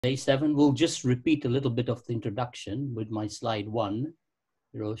day 7. We'll just repeat a little bit of the introduction with my slide 1,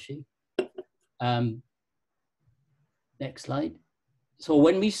 Hiroshi. Next slide. So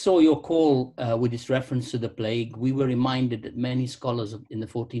when we saw your call with this reference to the plague, we were reminded that many scholars in the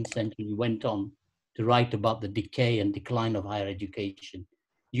 14th century went on to write about the decay and decline of higher education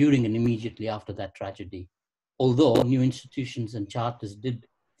during and immediately after that tragedy, although new institutions and charters did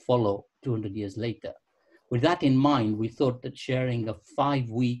follow 200 years later. With that in mind, we thought that sharing a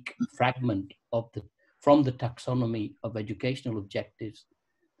 5-week fragment from the taxonomy of educational objectives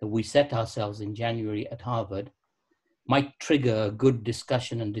that we set ourselves in January at Harvard might trigger a good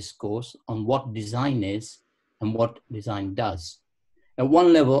discussion and discourse on what design is and what design does. At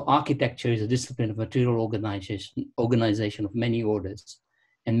one level, architecture is a discipline of material organization of many orders,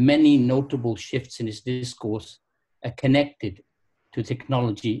 and many notable shifts in its discourse are connected to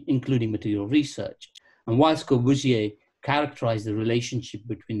technology, including material research. And whilst Corbusier characterized the relationship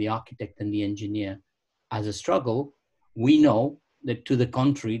between the architect and the engineer as a struggle, we know that to the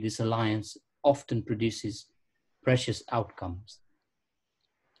contrary, this alliance often produces precious outcomes.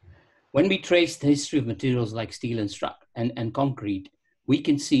 When we trace the history of materials like steel and concrete, we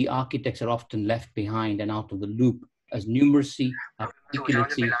can see architects are often left behind and out of the loop as numeracy,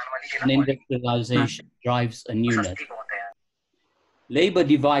 articulity, and industrialization drives a newness. Labor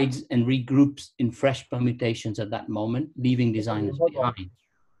divides and regroups in fresh permutations at that moment, leaving designers behind.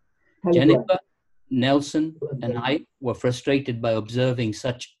 Jennifer, Nelson, and I were frustrated by observing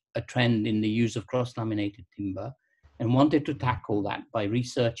such a trend in the use of cross-laminated timber and wanted to tackle that by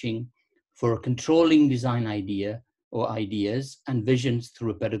researching for a controlling design idea or ideas and visions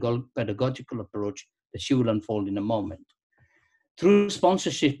through a pedagogical approach that she will unfold in a moment. Through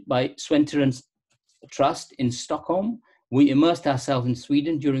sponsorship by Sventerens Trust in Stockholm, we immersed ourselves in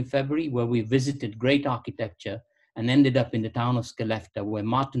Sweden during February, where we visited great architecture and ended up in the town of Skellefteå, where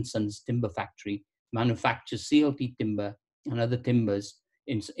Martinson's timber factory manufactures CLT timber and other timbers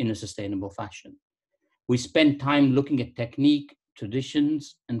in a sustainable fashion. We spent time looking at technique,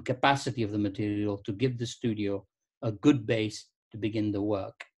 traditions, and capacity of the material to give the studio a good base to begin the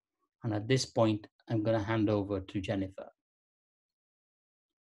work. And at this point, I'm going to hand over to Jennifer.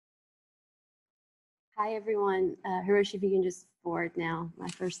 Hi, everyone. Hiroshi, if you can just forward now, my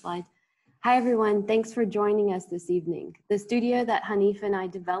first slide. Hi, everyone. Thanks for joining us this evening. The studio that Hanif and I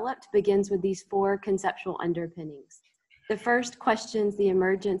developed begins with these 4 conceptual underpinnings. The first questions the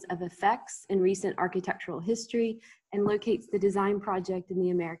emergence of effects in recent architectural history and locates the design project in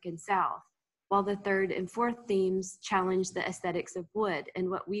the American South, while the third and fourth themes challenge the aesthetics of wood and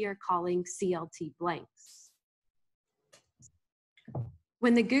what we are calling CLT Blanks.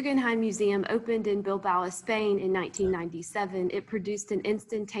 When the Guggenheim Museum opened in Bilbao, Spain in 1997, it produced an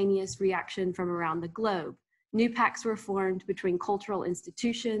instantaneous reaction from around the globe. New pacts were formed between cultural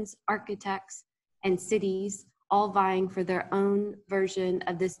institutions, architects, and cities, all vying for their own version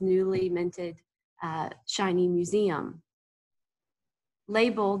of this newly minted shiny museum.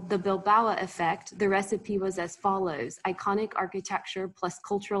 Labeled the Bilbao Effect, the recipe was as follows: iconic architecture plus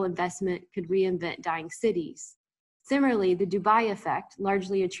cultural investment could reinvent dying cities. Similarly, the Dubai Effect,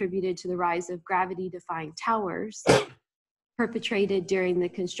 largely attributed to the rise of gravity-defying towers, perpetrated during the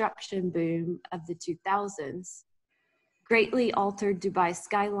construction boom of the 2000s, greatly altered Dubai's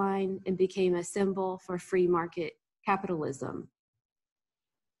skyline and became a symbol for free market capitalism.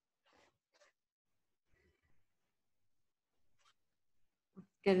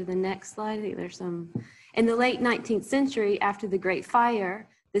 Go to the next slide. I think there's some. In the late 19th century, after the Great Fire,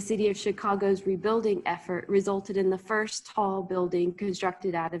 the city of Chicago's rebuilding effort resulted in the first tall building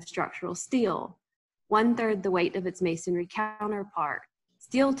constructed out of structural steel, 1/3 the weight of its masonry counterpart.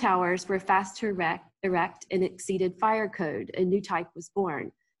 Steel towers were fast to erect and exceeded fire code. A new type was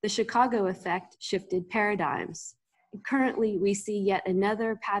born. The Chicago Effect shifted paradigms. Currently, we see yet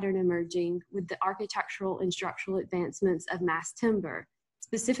another pattern emerging with the architectural and structural advancements of mass timber,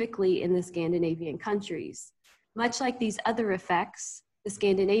 specifically in the Scandinavian countries. Much like these other effects, the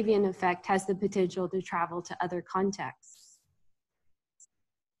Scandinavian effect has the potential to travel to other contexts.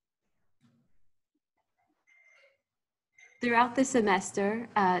 Throughout the semester,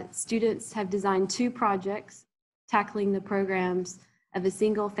 students have designed 2 projects tackling the programs of a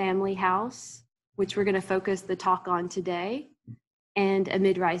single family house, which we're going to focus the talk on today, and a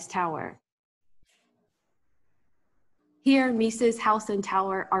mid-rise tower. Here, Mises' house and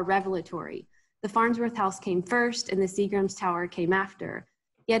tower are revelatory. The Farnsworth house came first and the Seagram's tower came after.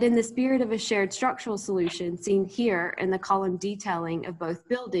 Yet in the spirit of a shared structural solution seen here in the column detailing of both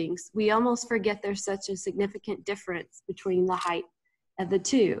buildings, we almost forget there's such a significant difference between the height of the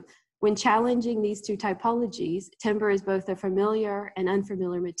 2. When challenging these two typologies, timber is both a familiar and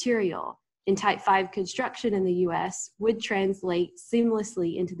unfamiliar material. In Type 5 construction in the US, wood translates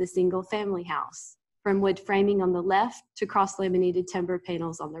seamlessly into the single-family house, from wood framing on the left to cross-laminated timber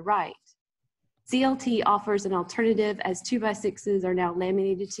panels on the right. CLT offers an alternative as 2x6s are now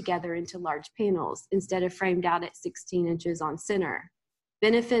laminated together into large panels instead of framed out at 16 inches on center.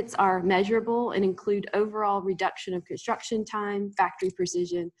 Benefits are measurable and include overall reduction of construction time, factory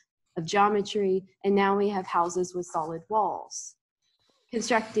precision of geometry, and now we have houses with solid walls.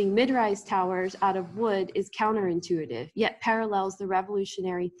 Constructing mid-rise towers out of wood is counterintuitive, yet parallels the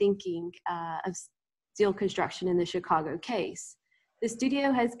revolutionary thinking of steel construction in the Chicago case. The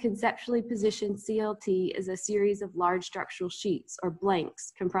studio has conceptually positioned CLT as a series of large structural sheets, or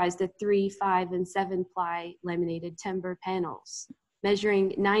blanks, comprised of 3, 5, and 7-ply laminated timber panels,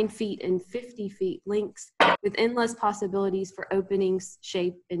 measuring 9 feet and 50 feet lengths with endless possibilities for openings,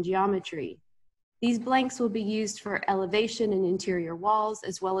 shape, and geometry. These blanks will be used for elevation and interior walls,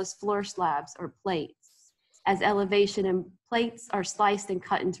 as well as floor slabs or plates. As elevation and plates are sliced and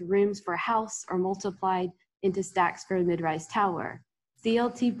cut into rooms for a house or multiplied into stacks for a mid-rise tower,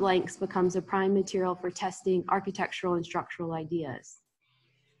 CLT blanks becomes a prime material for testing architectural and structural ideas.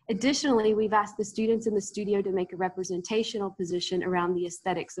 Additionally, we've asked the students in the studio to make a representational position around the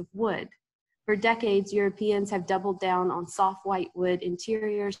aesthetics of wood. For decades, Europeans have doubled down on soft white wood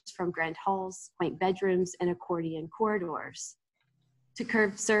interiors from grand halls, quaint bedrooms, and accordion corridors, to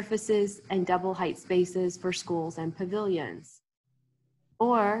curved surfaces and double height spaces for schools and pavilions.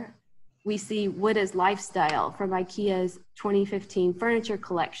 Or we see wood as lifestyle from IKEA's 2015 furniture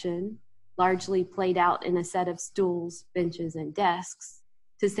collection, largely played out in a set of stools, benches, and desks,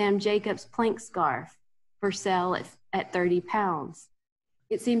 to Sam Jacobs' plank scarf for sale at 30 pounds.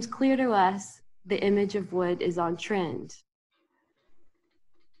 It seems clear to us the image of wood is on trend.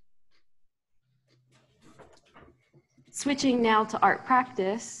 Switching now to art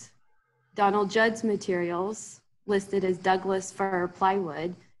practice, Donald Judd's materials, listed as Douglas fir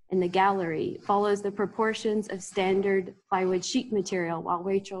plywood in the gallery, follows the proportions of standard plywood sheet material, while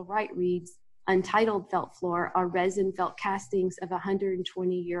Rachel Wright reads Untitled Felt Floor are resin felt castings of a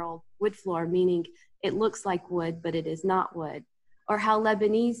 120-year-old wood floor, meaning it looks like wood, but it is not wood. Or how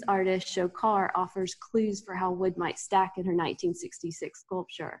Lebanese artist Shokar offers clues for how wood might stack in her 1966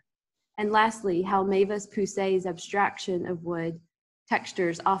 sculpture. And lastly, how Mavis Pousset's abstraction of wood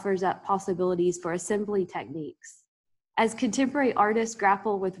textures offers up possibilities for assembly techniques. As contemporary artists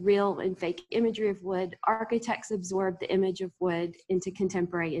grapple with real and fake imagery of wood, architects absorb the image of wood into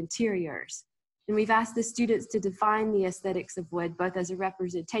contemporary interiors. And we've asked the students to define the aesthetics of wood, both as a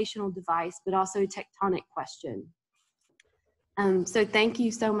representational device, but also a tectonic question. So thank you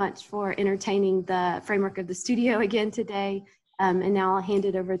so much for entertaining the framework of the studio again today. And now I'll hand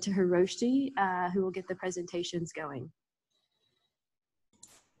it over to Hiroshi, who will get the presentations going.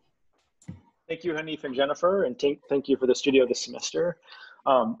 Thank you, Hanif and Jennifer, and thank you for the studio this semester.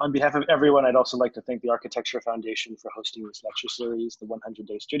 On behalf of everyone, I'd also like to thank the Architecture Foundation for hosting this lecture series, the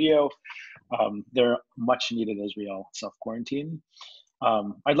 100-Day Studio. They're much needed as we all self-quarantine.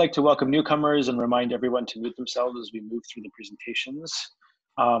 I'd like to welcome newcomers and remind everyone to mute themselves as we move through the presentations.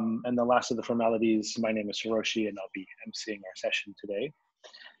 And the last of the formalities, my name is Hiroshi, and I'll be emceeing our session today.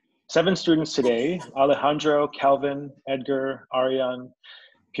 7 students today, Alejandro, Calvin, Edgar, Ariane,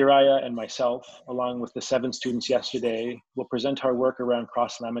 Piraya, and myself, along with the 7 students yesterday, will present our work around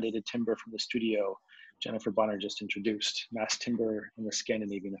cross-laminated timber from the studio Jennifer Bonner just introduced, mass timber and the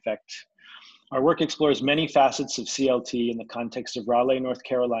Scandinavian Effect. Our work explores many facets of CLT in the context of Raleigh, North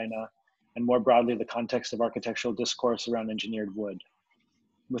Carolina, and more broadly, the context of architectural discourse around engineered wood.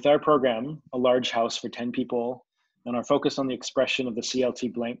 With our program, A Large House for 10 People, and our focus on the expression of the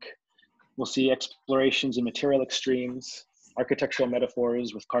CLT blank, we'll see explorations in material extremes, architectural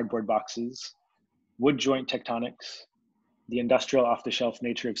metaphors with cardboard boxes, wood joint tectonics, the industrial off-the-shelf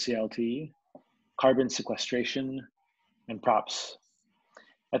nature of CLT, carbon sequestration, and props.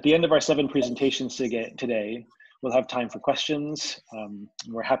 At the end of our 7 presentations today, we'll have time for questions.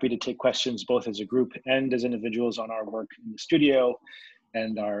 We're happy to take questions both as a group and as individuals on our work in the studio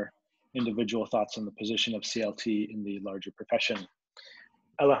and our individual thoughts on the position of CLT in the larger profession.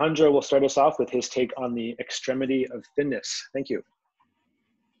 Alejandro will start us off with his take on the extremity of thinness. Thank you.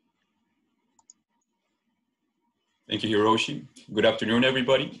 Thank you, Hiroshi. Good afternoon,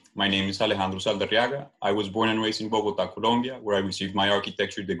 everybody. My name is Alejandro Saldarriaga. I was born and raised in Bogota, Colombia, where I received my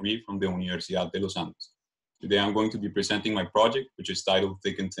architecture degree from the Universidad de los Andes. Today, I'm going to be presenting my project, which is titled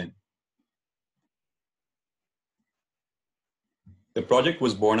Thick and Thin. The project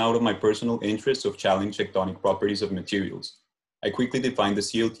was born out of my personal interest of challenging tectonic properties of materials. I quickly defined the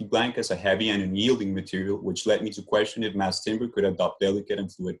CLT blank as a heavy and unyielding material, which led me to question if mass timber could adopt delicate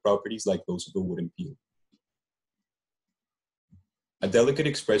and fluid properties like those of a wooden peel. A delicate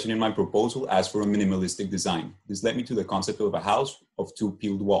expression in my proposal asked for a minimalistic design. This led me to the concept of a house of two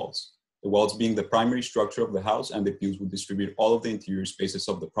peeled walls, the walls being the primary structure of the house and the peels would distribute all of the interior spaces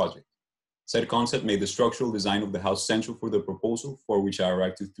of the project. Said concept made the structural design of the house central for the proposal, for which I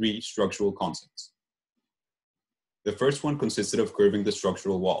arrived to 3 structural concepts. The first one consisted of curving the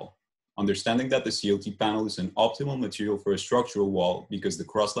structural wall. Understanding that the CLT panel is an optimal material for a structural wall because the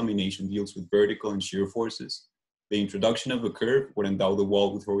cross-lamination deals with vertical and shear forces, the introduction of a curve would endow the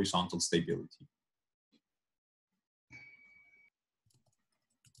wall with horizontal stability.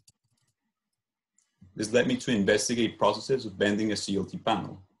 This led me to investigate processes of bending a CLT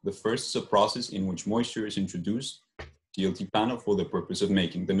panel. The first is a process in which moisture is introduced to the CLT panel for the purpose of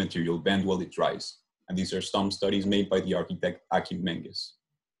making the material bend while it dries. And these are some studies made by the architect Akim Menges.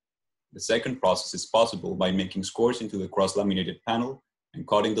 The second process is possible by making scores into the cross-laminated panel and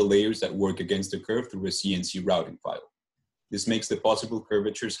cutting the layers that work against the curve through a CNC routing file. This makes the possible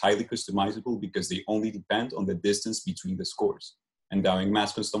curvatures highly customizable because they only depend on the distance between the scores, endowing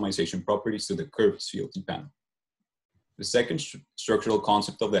mass customization properties to the curved CLT panel. The second structural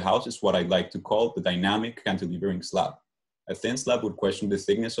concept of the house is what I'd like to call the dynamic cantilevering slab. A thin slab would question the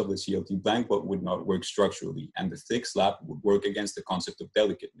thickness of the CLT blank but would not work structurally, and the thick slab would work against the concept of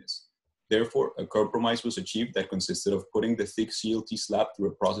delicateness. Therefore, a compromise was achieved that consisted of putting the thick CLT slab through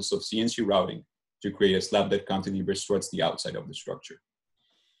a process of CNC routing to create a slab that cantilevers towards the outside of the structure.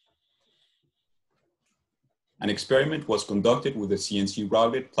 An experiment was conducted with a CNC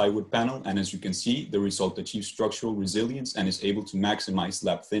routed plywood panel, and as you can see, the result achieves structural resilience and is able to maximize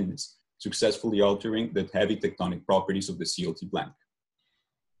slab thinness, successfully altering the heavy tectonic properties of the CLT blank.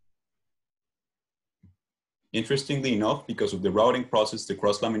 Interestingly enough, because of the routing process, the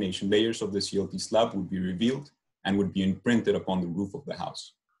cross-lamination layers of the CLT slab would be revealed and would be imprinted upon the roof of the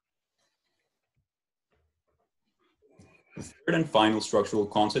house. The third and final structural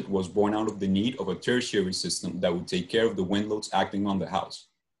concept was born out of the need of a tertiary system that would take care of the wind loads acting on the house.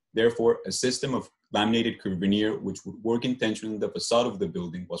 Therefore, a system of laminated curved veneer which would work in tension in the facade of the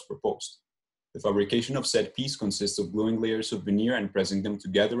building was proposed. The fabrication of said piece consists of gluing layers of veneer and pressing them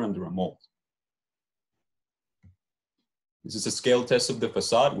together under a mold. This is a scale test of the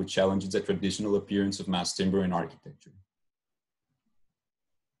facade which challenges the traditional appearance of mass timber in architecture.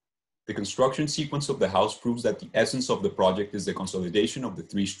 The construction sequence of the house proves that the essence of the project is the consolidation of the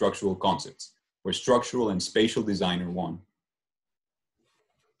 3 structural concepts, where structural and spatial design are one.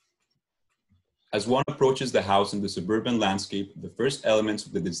 As one approaches the house in the suburban landscape, the first elements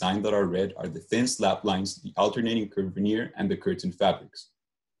of the design that are read are the thin slab lines, the alternating curved veneer, and the curtain fabrics.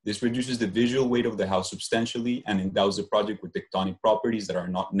 This reduces the visual weight of the house substantially and endows the project with tectonic properties that are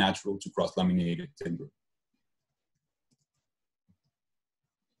not natural to cross-laminated timber.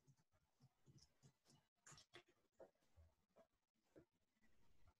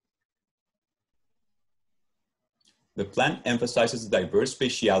 The plan emphasizes the diverse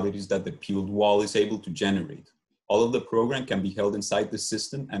spatialities that the peeled wall is able to generate. All of the program can be held inside the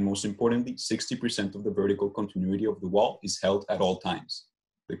system, and most importantly, 60% of the vertical continuity of the wall is held at all times.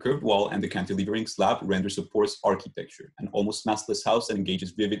 The curved wall and the cantilevering slab render supports architecture, an almost massless house that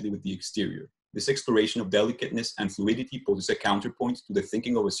engages vividly with the exterior. This exploration of delicateness and fluidity poses a counterpoint to the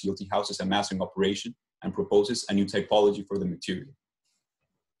thinking of a CLT house as a massing operation and proposes a new typology for the material.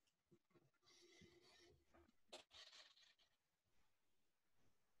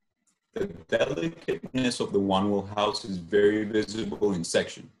 The delicateness of the one-wall house is very visible in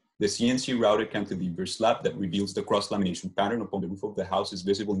section. The CNC routed cantilever slab that reveals the cross-lamination pattern upon the roof of the house is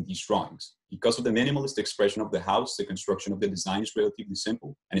visible in these drawings. Because of the minimalist expression of the house, the construction of the design is relatively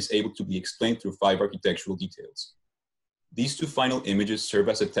simple and is able to be explained through 5 architectural details. These 2 final images serve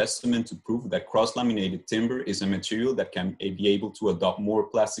as a testament to prove that cross-laminated timber is a material that can be able to adopt more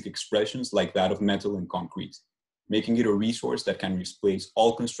plastic expressions like that of metal and concrete, making it a resource that can replace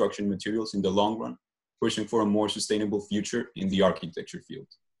all construction materials in the long run, pushing for a more sustainable future in the architecture field.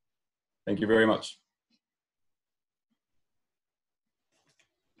 Thank you very much.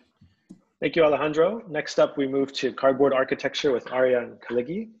 Thank you, Alejandro. Next up, we move to cardboard architecture with Aryan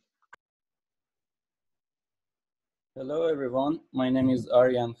Kaligi. Hello, everyone. My name is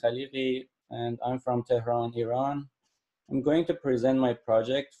Aryan Khaligi, and I'm from Tehran, Iran. I'm going to present my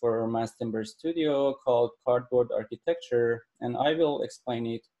project for Mass Timber Studio called Cardboard Architecture, and I will explain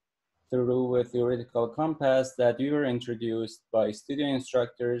it through a theoretical compass that we were introduced by studio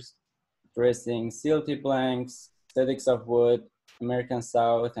instructors addressing CLT blanks, aesthetics of wood, American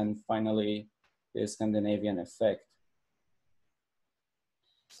South, and finally, the Scandinavian effect.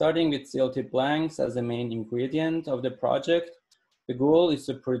 Starting with CLT Blanks as the main ingredient of the project, the goal is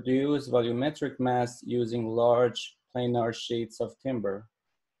to produce volumetric mass using large planar sheets of timber.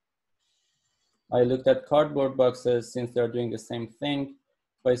 I looked at cardboard boxes since they're doing the same thing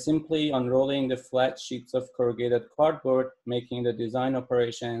by simply unrolling the flat sheets of corrugated cardboard, making the design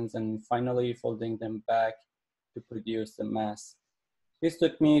operations, and finally folding them back to produce the mass. This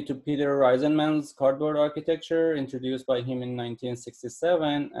took me to Peter Eisenman's cardboard architecture, introduced by him in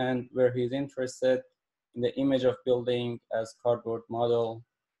 1967, and where he's interested in the image of building as cardboard model.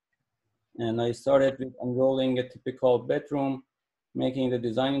 And I started with unrolling a typical bedroom, making the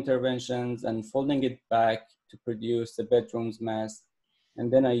design interventions and folding it back to produce the bedroom's mass.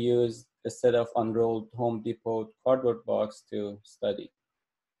 And then I used a set of unrolled Home Depot cardboard box to study.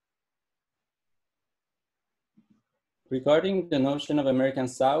 Regarding the notion of American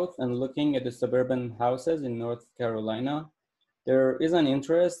South and looking at the suburban houses in North Carolina, there is an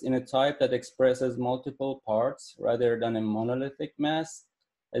interest in a type that expresses multiple parts rather than a monolithic mass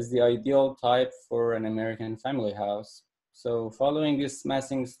as the ideal type for an American family house. So following this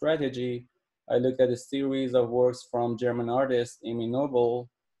massing strategy, I looked at a series of works from German artist Emmy Noble,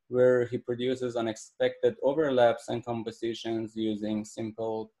 where he produces unexpected overlaps and compositions using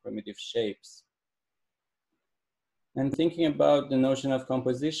simple primitive shapes. And thinking about the notion of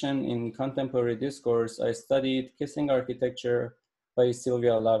composition in contemporary discourse, I studied Kissing Architecture by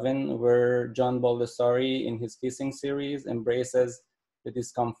Sylvia Lavin, where John Baldessari in his Kissing series embraces the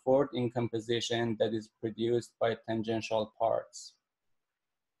discomfort in composition that is produced by tangential parts.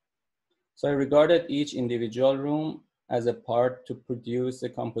 So I regarded each individual room as a part to produce a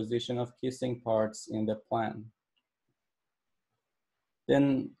composition of kissing parts in the plan.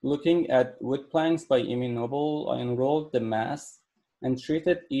 Then looking at wood planks by Emmy Noble, I unrolled the mass and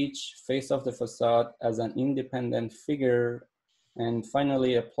treated each face of the facade as an independent figure, and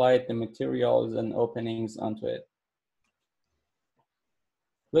finally applied the materials and openings onto it.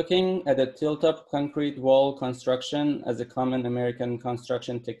 Looking at the tilt-up concrete wall construction as a common American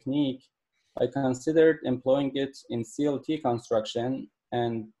construction technique, I considered employing it in CLT construction,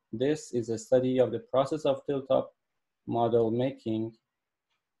 and this is a study of the process of tilt-up model making,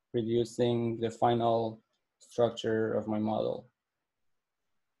 producing the final structure of my model.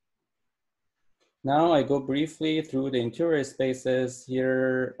 Now I go briefly through the interior spaces.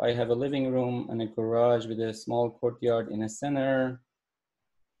 Here I have a living room and a garage with a small courtyard in the center.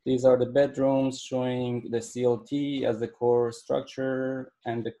 These are the bedrooms showing the CLT as the core structure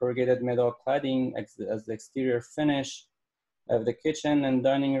and the corrugated metal cladding as the exterior finish. I have the kitchen and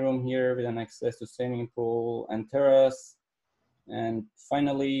dining room here with an access to swimming pool and terrace. And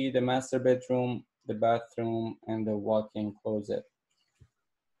finally, the master bedroom, the bathroom, and the walk-in closet.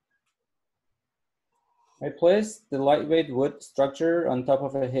 I placed the lightweight wood structure on top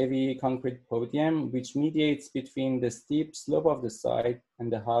of a heavy concrete podium, which mediates between the steep slope of the site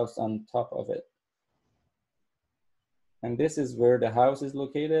and the house on top of it. And this is where the house is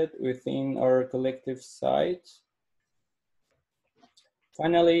located within our collective site.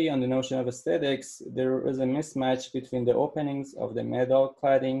 Finally, on the notion of aesthetics, there is a mismatch between the openings of the metal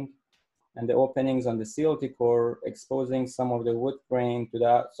cladding and the openings on the CLT core, exposing some of the wood grain to the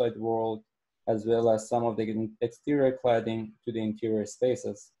outside world, as well as some of the exterior cladding to the interior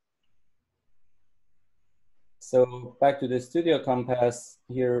spaces. So back to the studio compass,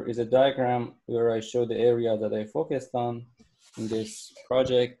 here is a diagram where I show the area that I focused on in this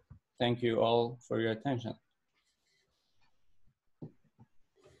project. Thank you all for your attention.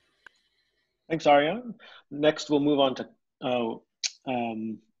 Thanks, Arya. Next, we'll move on to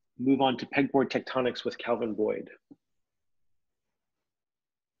pegboard tectonics with Calvin Boyd.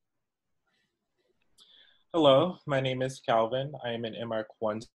 Hello, my name is Calvin. I am an MArch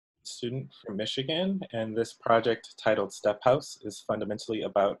 1 student from Michigan, and this project titled Step House is fundamentally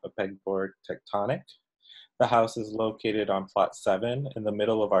about a pegboard tectonic. The house is located on plot 7 in the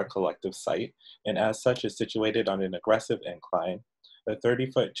middle of our collective site, and as such is situated on an aggressive incline, a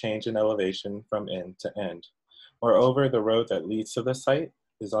 30-foot change in elevation from end to end. Moreover, the road that leads to the site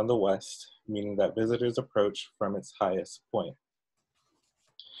is on the west, meaning that visitors approach from its highest point.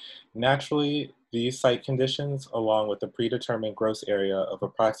 Naturally, these site conditions, along with the predetermined gross area of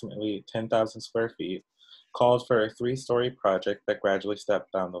approximately 10,000 square feet, called for a 3-story project that gradually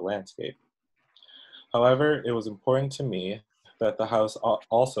stepped down the landscape. However, it was important to me that the house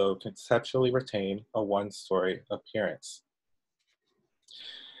also conceptually retain a 1-story appearance.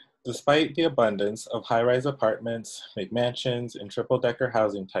 Despite the abundance of high-rise apartments, McMansions, and triple-decker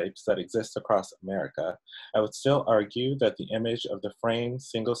housing types that exist across America, I would still argue that the image of the framed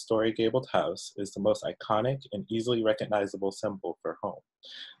single-story gabled house is the most iconic and easily recognizable symbol for home.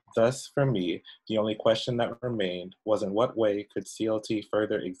 Thus, for me, the only question that remained was in what way could CLT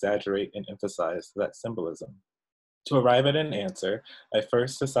further exaggerate and emphasize that symbolism? To arrive at an answer, I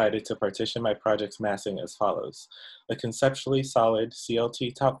first decided to partition my project's massing as follows: a conceptually solid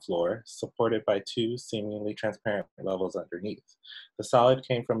CLT top floor supported by two seemingly transparent levels underneath. The solid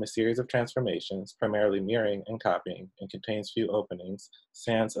came from a series of transformations, primarily mirroring and copying, and contains few openings,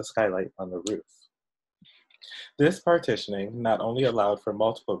 sans a skylight on the roof. This partitioning not only allowed for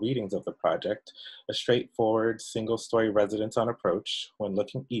multiple readings of the project, a straightforward single-story residence on approach when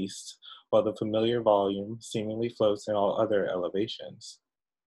looking east, while the familiar volume seemingly floats in all other elevations.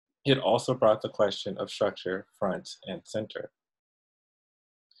 It also brought the question of structure front and center.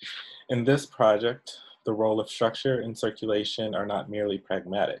 In this project, the role of structure and circulation are not merely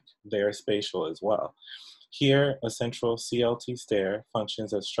pragmatic, they are spatial as well. Here, a central CLT stair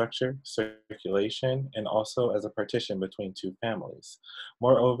functions as structure, circulation, and also as a partition between two families.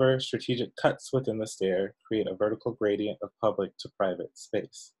 Moreover, strategic cuts within the stair create a vertical gradient of public to private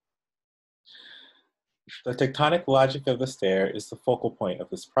space. The tectonic logic of the stair is the focal point of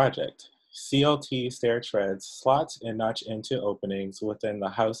this project. CLT stair treads slot and notch into openings within the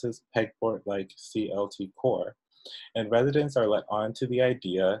house's pegboard-like CLT core, and residents are let on to the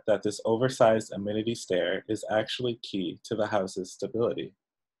idea that this oversized amenity stair is actually key to the house's stability.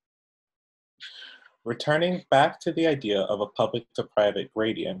 Returning back to the idea of a public to private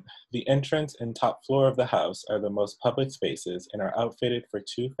gradient, the entrance and top floor of the house are the most public spaces and are outfitted for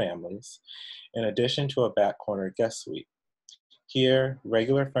two families, in addition to a back corner guest suite. Here,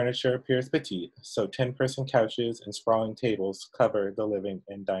 regular furniture appears petite, so 10-person couches and sprawling tables cover the living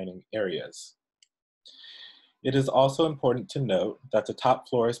and dining areas. It is also important to note that the top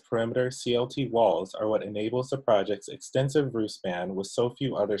floor's perimeter CLT walls are what enables the project's extensive roof span with so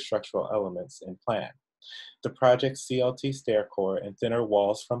few other structural elements in plan. The project's CLT stair core and thinner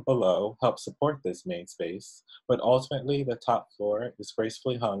walls from below help support this main space, but ultimately the top floor is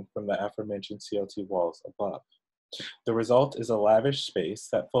gracefully hung from the aforementioned CLT walls above. The result is a lavish space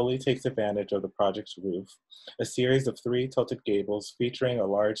that fully takes advantage of the project's roof, a series of 3 tilted gables featuring a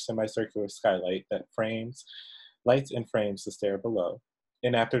large semicircular skylight that lights and frames the stair below.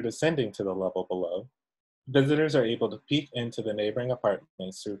 And after descending to the level below, visitors are able to peek into the neighboring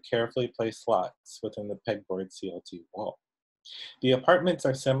apartments through carefully placed slots within the pegboard CLT wall. The apartments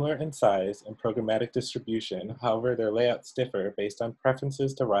are similar in size and programmatic distribution, however their layouts differ based on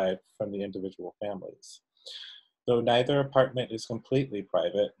preferences derived from the individual families. Though neither apartment is completely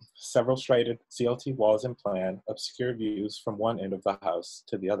private, several striated CLT walls in plan obscure views from one end of the house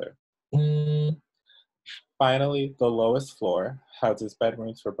to the other. Finally, the lowest floor houses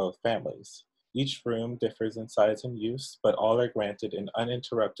bedrooms for both families. Each room differs in size and use, but all are granted an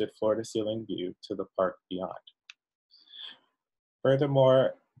uninterrupted floor-to-ceiling view to the park beyond.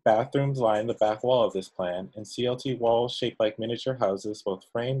 Furthermore, bathrooms line the back wall of this plan, and CLT walls shaped like miniature houses both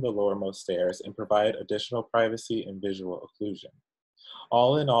frame the lowermost stairs and provide additional privacy and visual occlusion.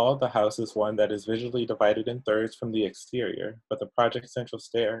 All in all, the house is one that is visually divided in thirds from the exterior, but the project's central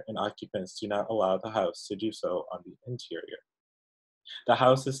stair and occupants do not allow the house to do so on the interior. The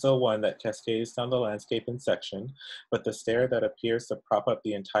house is still one that cascades down the landscape in section, but the stair that appears to prop up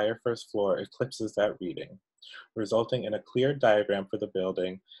the entire first floor eclipses that reading, resulting in a clear diagram for the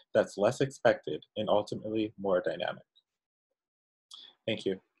building that's less expected and ultimately more dynamic. Thank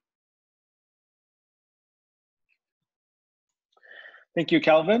you. Thank you,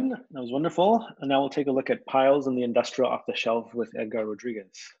 Calvin. That was wonderful. And now we'll take a look at piles and the industrial off the shelf with Edgar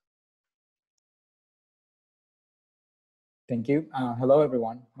Rodriguez. Thank you. Hello,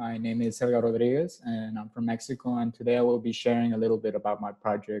 everyone. My name is Edgar Rodriguez, and I'm from Mexico. And today I will be sharing a little bit about my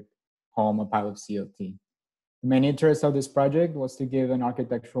project, Home, a Pile of CLT. The main interest of this project was to give an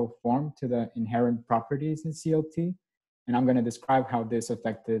architectural form to the inherent properties in CLT. And I'm going to describe how this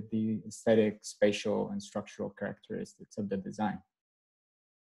affected the aesthetic, spatial, and structural characteristics of the design.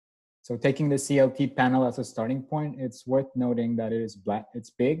 So taking the CLT panel as a starting point, it's worth noting that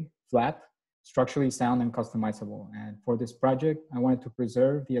it's big, flat, structurally sound, and customizable. And for this project, I wanted to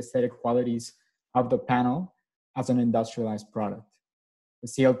preserve the aesthetic qualities of the panel as an industrialized product. The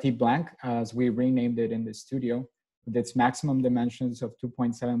CLT Blank, as we renamed it in the studio, with its maximum dimensions of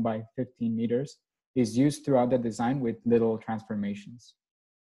 2.7 by 15 meters, is used throughout the design with little transformations.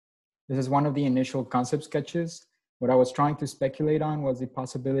 This is one of the initial concept sketches. What I was trying to speculate on was the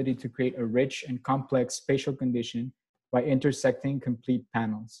possibility to create a rich and complex spatial condition by intersecting complete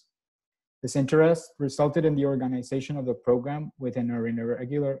panels. This interest resulted in the organization of the program within an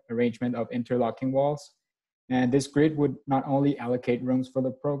irregular arrangement of interlocking walls. And this grid would not only allocate rooms for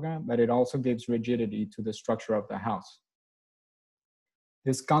the program, but it also gives rigidity to the structure of the house.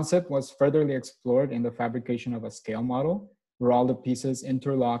 This concept was furtherly explored in the fabrication of a scale model, where all the pieces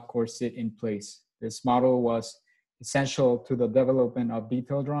interlock or sit in place. This model was essential to the development of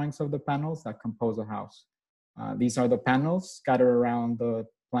detailed drawings of the panels that compose a house. These are the panels scattered around the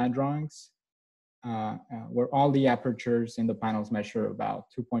plan drawings, where all the apertures in the panels measure about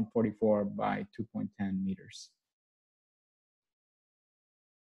 2.44 by 2.10 meters.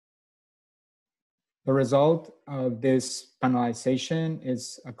 The result of this panelization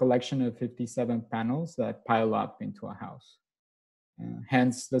is a collection of 57 panels that pile up into a house.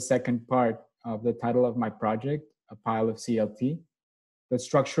 Hence the second part of the title of my project, A Pile of CLT. The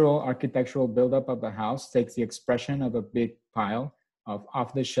structural architectural buildup of the house takes the expression of a big pile of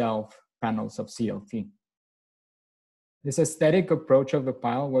off-the-shelf panels of CLT. This aesthetic approach of the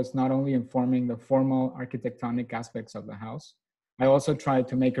pile was not only informing the formal architectonic aspects of the house, I also tried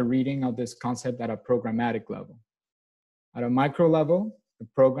to make a reading of this concept at a programmatic level. At a micro level, the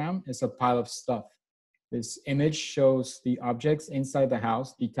program is a pile of stuff. This image shows the objects inside the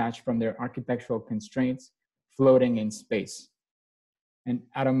house detached from their architectural constraints, floating in space. And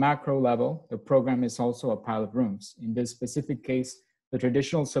at a macro level, the program is also a pile of rooms. In this specific case, the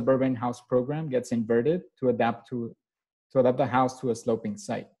traditional suburban house program gets inverted to adapt the house to a sloping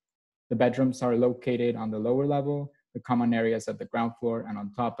site. The bedrooms are located on the lower level, the common areas at the ground floor, and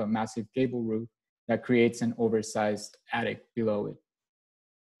on top a massive gable roof that creates an oversized attic below it.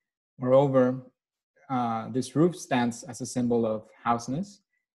 Moreover, this roof stands as a symbol of houseness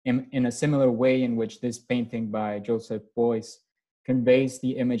in a similar way in which this painting by Joseph Beuys conveys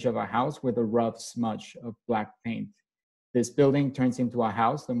the image of a house with a rough smudge of black paint. This building turns into a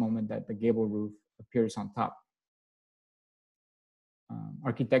house the moment that the gable roof appears on top.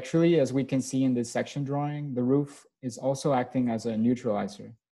 Architecturally, as we can see in this section drawing, the roof is also acting as a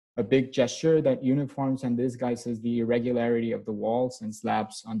neutralizer, a big gesture that uniforms and disguises the irregularity of the walls and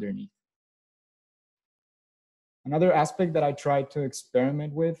slabs underneath. Another aspect that I tried to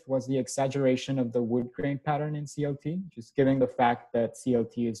experiment with was the exaggeration of the wood grain pattern in CLT. Just given the fact that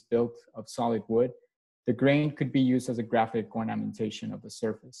CLT is built of solid wood, the grain could be used as a graphic ornamentation of the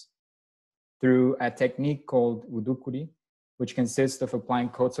surface. Through a technique called udukuri, which consists of applying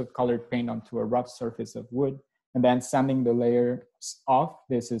coats of colored paint onto a rough surface of wood and then sanding the layers off,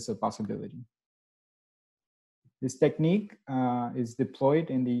 this is a possibility. This technique is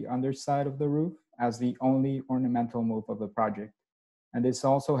deployed in the underside of the roof as the only ornamental move of the project. And this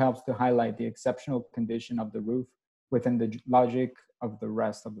also helps to highlight the exceptional condition of the roof within the logic of the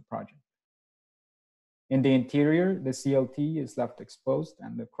rest of the project. In the interior, the CLT is left exposed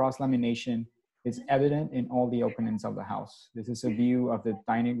and the cross-lamination is evident in all the openings of the house. This is a view of the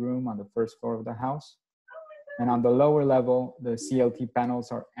dining room on the first floor of the house. And on the lower level, the CLT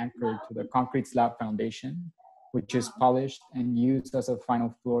panels are anchored to the concrete slab foundation, which is polished and used as a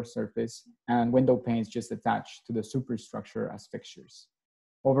final floor surface, and window panes just attached to the superstructure as fixtures.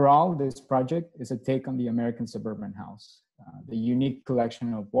 Overall, this project is a take on the American suburban house. The unique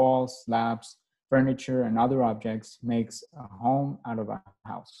collection of walls, slabs, furniture, and other objects makes a home out of a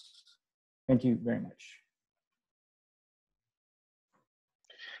house. Thank you very much.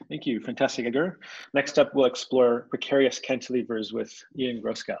 Thank you, fantastic, Edgar. Next up, we'll explore precarious cantilevers with Ian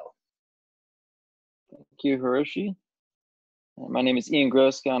Groskow. Thank you, Hiroshi. My name is Ian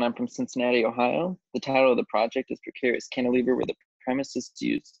Groskow and I'm from Cincinnati, Ohio. The title of the project is Precarious Cantilever, where the premise is to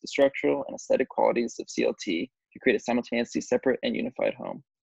use the structural and aesthetic qualities of CLT to create a simultaneously separate and unified home.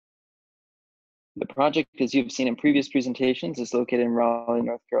 The project, as you've seen in previous presentations, is located in Raleigh,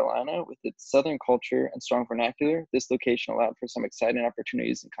 North Carolina. With its Southern culture and strong vernacular, this location allowed for some exciting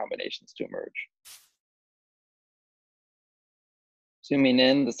opportunities and combinations to emerge. Zooming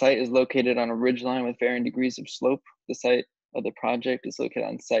in, the site is located on a ridgeline with varying degrees of slope. The site of the project is located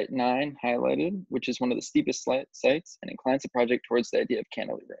on Site 9, highlighted, which is one of the steepest sites and inclines the project towards the idea of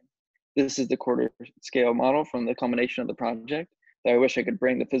cantilevering. This is the quarter scale model from the culmination of the project. Though I wish I could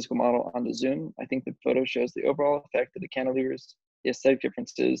bring the physical model onto Zoom, I think the photo shows the overall effect of the cantilevers, the aesthetic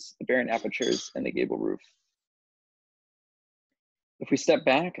differences, the varying apertures, and the gable roof. If we step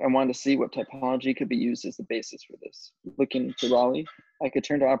back, I wanted to see what typology could be used as the basis for this. Looking to Raleigh, I could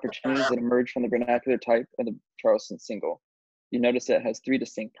turn to opportunities that emerge from the vernacular type of the Charleston single. You notice that it has three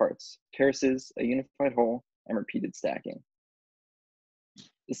distinct parts: terraces, a unified whole, and repeated stacking.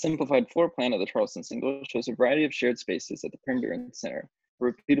 The simplified floor plan of the Charleston single shows a variety of shared spaces at the perimeter and center.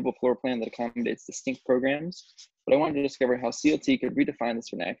 a repeatable floor plan that accommodates distinct programs, but I wanted to discover how CLT could redefine this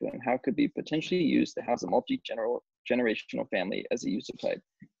vernacular and how it could be potentially used to house a multi-generational family as a user type.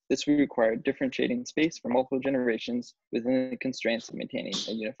 This would require differentiating space for multiple generations within the constraints of maintaining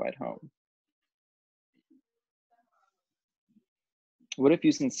a unified home. What if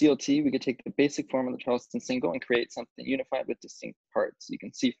using CLT, we could take the basic form of the Charleston single and create something unified with distinct parts? You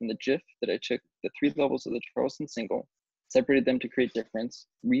can see from the GIF that I took the 3 levels of the Charleston single, separated them to create difference,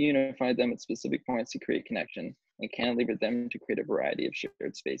 reunified them at specific points to create connection, and cantilevered them to create a variety of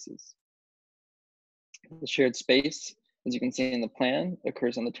shared spaces. The shared space, as you can see in the plan,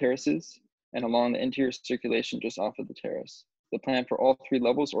 occurs on the terraces and along the interior circulation just off of the terrace. The plan for all 3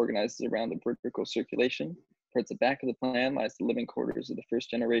 levels organizes around the vertical circulation. Towards the back of the plan lies the living quarters of the first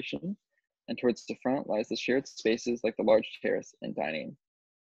generation, and towards the front lies the shared spaces like the large terrace and dining.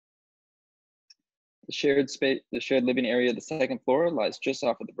 The shared living area of the second floor lies just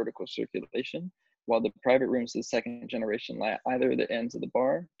off of the vertical circulation, while the private rooms of the second generation lie at either of the ends of the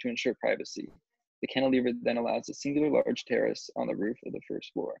bar to ensure privacy. The cantilever then allows a singular large terrace on the roof of the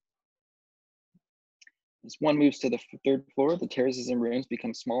first floor. As one moves to the 3rd floor, the terraces and rooms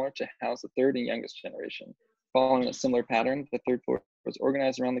become smaller to house the 3rd and youngest generation. Following a similar pattern, the 3rd floor is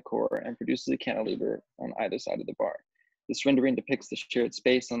organized around the core and produces a cantilever on either side of the bar. This rendering depicts the shared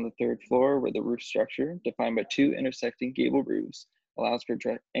space on the 3rd floor where the roof structure, defined by 2 intersecting gable roofs, allows for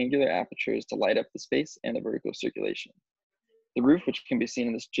triangular apertures to light up the space and the vertical circulation. The roof, which can be seen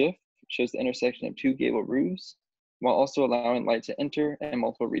in this GIF, shows the intersection of 2 gable roofs, while also allowing light to enter and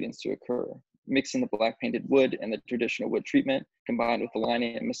multiple readings to occur. Mixing the black painted wood and the traditional wood treatment, combined with the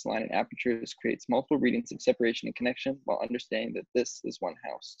lining and misaligning apertures, creates multiple readings of separation and connection while understanding that this is one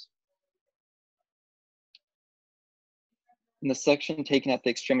house. In the section taken at the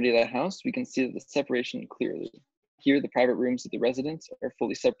extremity of the house, we can see the separation clearly. Here, the private rooms of the residents are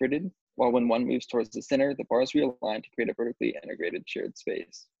fully separated, while when one moves towards the center, the bars realign to create a vertically integrated shared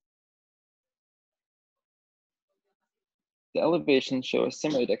space. The elevations show a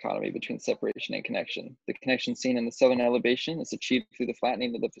similar dichotomy between separation and connection. The connection seen in the southern elevation is achieved through the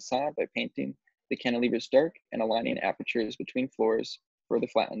flattening of the facade by painting the cantilevers dark and aligning apertures between floors further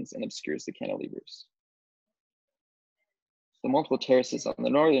flattens and obscures the cantilevers. The multiple terraces on the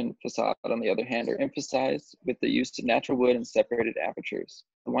northern facade, on the other hand, are emphasized with the use of natural wood and separated apertures.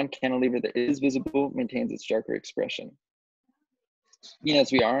 The one cantilever that is visible maintains its darker expression. Being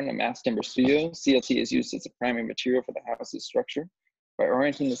as we are in a mass timber studio, CLT is used as a primary material for the house's structure. By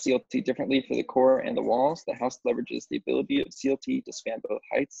orienting the CLT differently for the core and the walls, the house leverages the ability of CLT to span both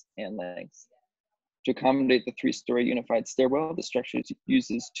heights and lengths. To accommodate the 3-story unified stairwell, the structure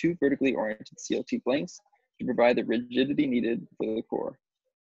uses 2 vertically oriented CLT blanks to provide the rigidity needed for the core.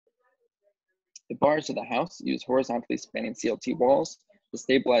 The bars of the house use horizontally spanning CLT walls to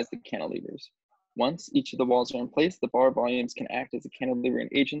stabilize the cantilevers. Once each of the walls are in place, the bar volumes can act as cantilevering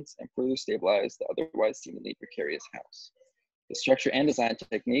agents and further stabilize the otherwise seemingly precarious house. The structure and design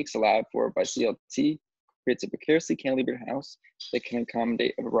techniques allowed for by CLT creates a precariously cantilevered house that can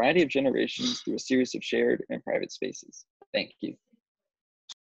accommodate a variety of generations through a series of shared and private spaces. Thank you.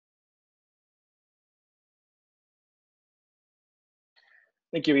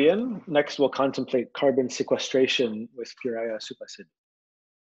 Thank you, Ian. Next, we'll contemplate carbon sequestration with Piraya Supasid.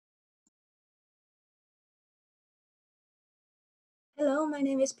 Hello, my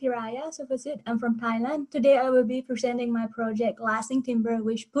name is Piraya Supasid. I'm from Thailand. Today I will be presenting my project Lasting Timber,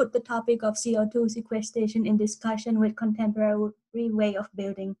 which put the topic of CO2 sequestration in discussion with contemporary way of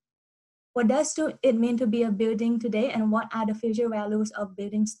building. What does it mean to be a building today, and what are the future values of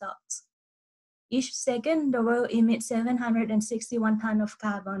building stocks? Each second, the world emits 761 tons of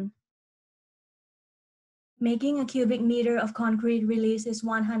carbon. Making a cubic meter of concrete releases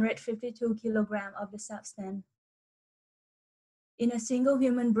 152 kilograms of the substance. In a single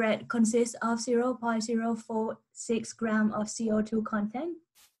human breath consists of 0.046 grams of CO2 content.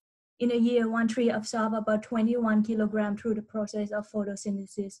 In a year, one tree absorbs about 21 kilograms through the process of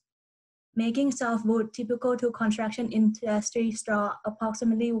photosynthesis, making softwood typical to construction industry straw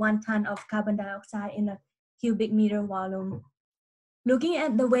approximately 1 ton of carbon dioxide in a cubic meter volume. Looking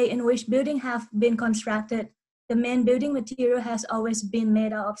at the way in which buildings have been constructed, the main building material has always been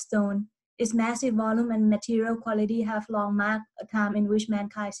made out of stone. Its massive volume and material quality have long marked a time in which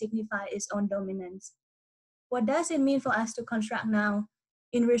mankind signified its own dominance. What does it mean for us to construct now?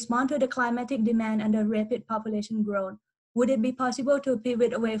 In response to the climatic demand and the rapid population growth, would it be possible to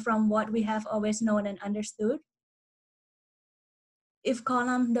pivot away from what we have always known and understood? If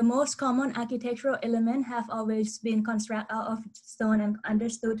column, the most common architectural element, have always been constructed out of stone and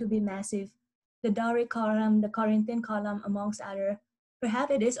understood to be massive, the Doric column, the Corinthian column, amongst others,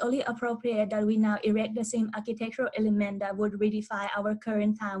 Perhaps it is only appropriate that we now erect the same architectural element that would redefine our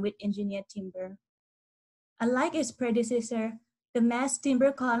current time with engineered timber. Unlike its predecessor, the massed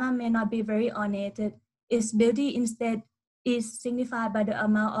timber column may not be very ornated. Its beauty instead is signified by the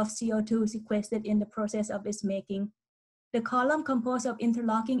amount of CO2 sequestered in the process of its making. The column composed of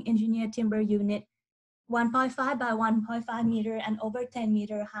interlocking engineered timber unit 1.5 by 1.5 meter and over 10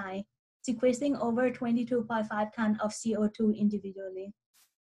 meter high, sequestering over 22.5 tons of CO2 individually.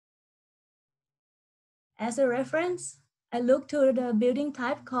 As a reference, I looked to the building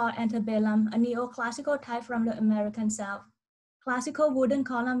type called antebellum, a neoclassical type from the American South. Classical wooden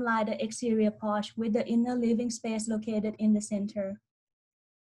column line the exterior porch with the inner living space located in the center.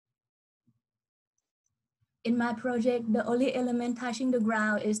 In my project, the only element touching the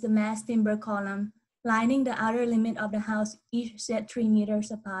ground is the massed timber column, lining the outer limit of the house, each set 3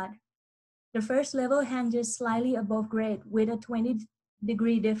 meters apart. The first level hangs slightly above grade with a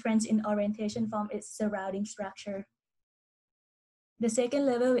 20-degree difference in orientation from its surrounding structure. The second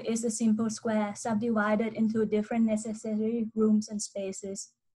level is a simple square subdivided into different necessary rooms and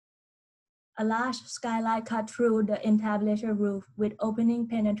spaces. A large skylight cut through the entablature roof with opening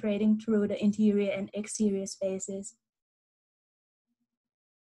penetrating through the interior and exterior spaces.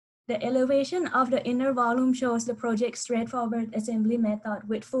 The elevation of the inner volume shows the project's straightforward assembly method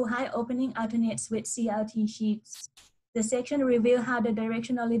with full height opening alternates with CLT sheets. The section reveals how the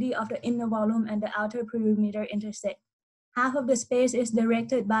directionality of the inner volume and the outer perimeter intersect. Half of the space is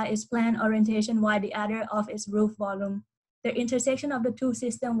directed by its planned orientation while the other of its roof volume. The intersection of the two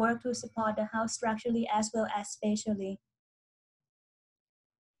systems work to support the house structurally as well as spatially.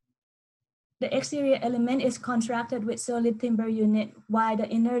 The exterior element is constructed with solid timber unit, while the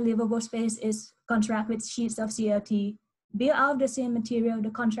inner livable space is constructed with sheets of CLT. Built out of the same material,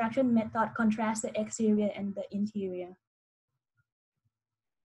 the construction method contrasts the exterior and the interior.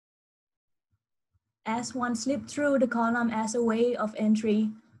 As one slips through the column as a way of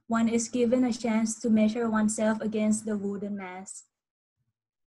entry, one is given a chance to measure oneself against the wooden mass.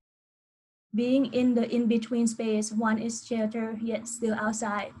 Being in the in-between space, one is sheltered yet still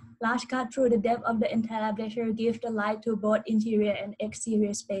outside. Large cut through the depth of the entablature gives the light to both interior and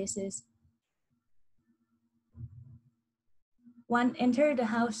exterior spaces. One enters the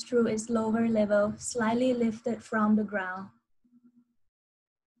house through its lower level, slightly lifted from the ground.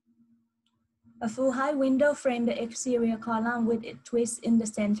 A full height window frames the exterior column with a twist in the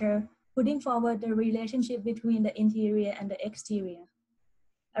center, putting forward the relationship between the interior and the exterior.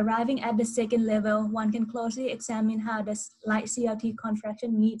 Arriving at the second level, one can closely examine how the light CLT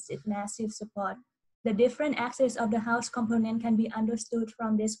construction meets its massive support. The different axes of the house component can be understood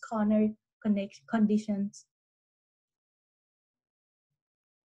from these corner conditions.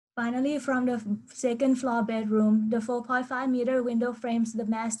 Finally, from the second floor bedroom, the 4.5 meter window frames the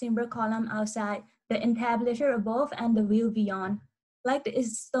massed timber column outside, the entablature above, and the view beyond. Like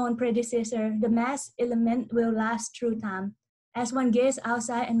its stone predecessor, the mass element will last through time. As one gazes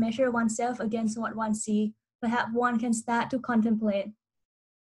outside and measures oneself against what one sees, perhaps one can start to contemplate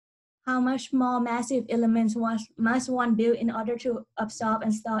how much more massive elements must one build in order to absorb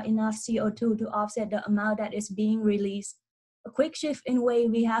and store enough CO2 to offset the amount that is being released. A quick shift in way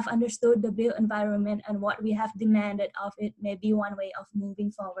we have understood the built environment and what we have demanded of it may be one way of moving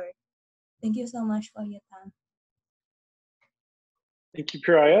forward. Thank you so much for your time. Thank you,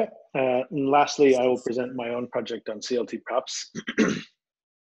 Piraya. And lastly, I will present my own project on CLT props.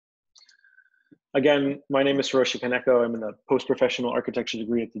 Again, my name is Hiroshi Kaneko. I'm in the post-professional architecture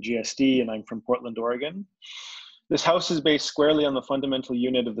degree at the GSD, and I'm from Portland, Oregon. This house is based squarely on the fundamental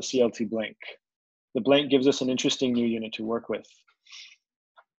unit of the CLT blank. The blank gives us an interesting new unit to work with.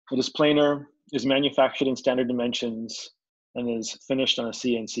 It is planar, is manufactured in standard dimensions, and is finished on a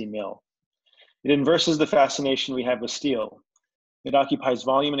CNC mill. It inverses the fascination we have with steel. It occupies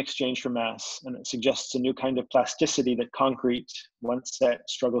volume in exchange for mass, and it suggests a new kind of plasticity that concrete, once set,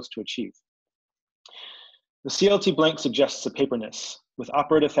 struggles to achieve. The CLT blank suggests a paperness, with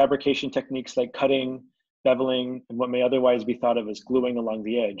operative fabrication techniques like cutting, beveling, and what may otherwise be thought of as gluing along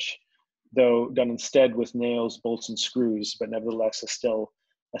the edge, though done instead with nails, bolts, and screws, but nevertheless is still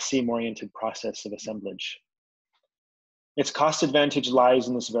a seam-oriented process of assemblage. Its cost advantage lies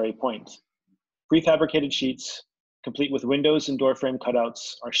in this very point. Prefabricated sheets, complete with windows and door frame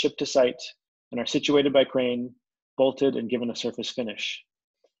cutouts, are shipped to site and are situated by crane, bolted, and given a surface finish.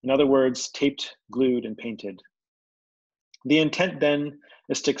 In other words, taped, glued, and painted. The intent then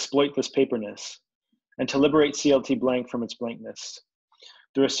is to exploit this paperness and to liberate CLT blank from its blankness.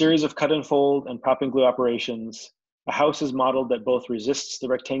 Through a series of cut and fold and prop and glue operations, a house is modeled that both resists the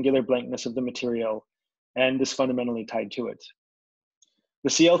rectangular blankness of the material and is fundamentally tied to it. The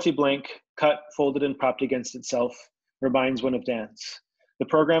CLT blank, cut, folded, and propped against itself, reminds one of dance. The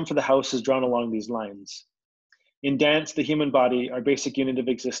program for the house is drawn along these lines. In dance, the human body, our basic unit of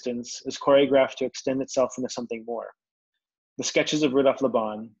existence, is choreographed to extend itself into something more. The sketches of Rudolf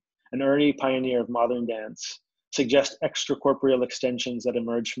Laban, an early pioneer of modern dance, suggest extracorporeal extensions that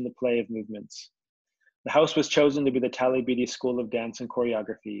emerge from the play of movements. The house was chosen to be the Talibidi School of Dance and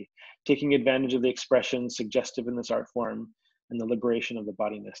Choreography, taking advantage of the expressions suggestive in this art form and the liberation of the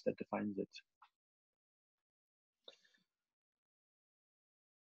bodiness that defines it.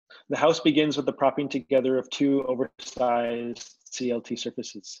 The house begins with the propping together of two oversized CLT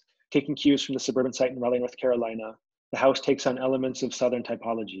surfaces. Taking cues from the suburban site in Raleigh, North Carolina, the house takes on elements of Southern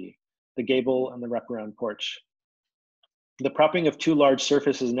typology, the gable and the wraparound porch. The propping of two large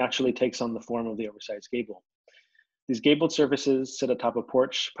surfaces naturally takes on the form of the oversized gable. These gabled surfaces sit atop a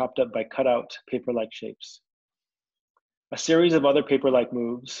porch propped up by cutout paper-like shapes. A series of other paper-like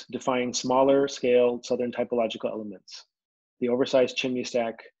moves define smaller scale Southern typological elements, the oversized chimney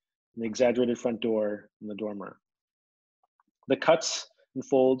stack, and the exaggerated front door, and the dormer. The cuts and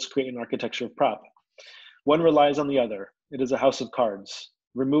folds create an architecture of prop. One relies on the other. It is a house of cards.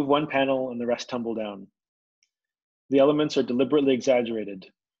 Remove one panel and the rest tumble down. The elements are deliberately exaggerated.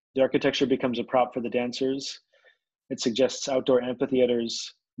 The architecture becomes a prop for the dancers. It suggests outdoor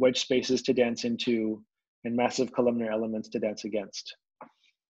amphitheaters, wedge spaces to dance into, and massive columnar elements to dance against.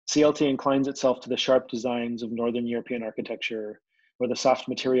 CLT inclines itself to the sharp designs of Northern European architecture or the soft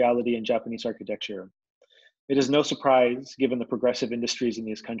materiality in Japanese architecture. It is no surprise, given the progressive industries in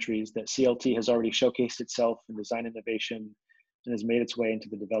these countries, that CLT has already showcased itself in design innovation and has made its way into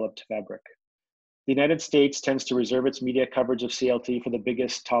the developed fabric. The United States tends to reserve its media coverage of CLT for the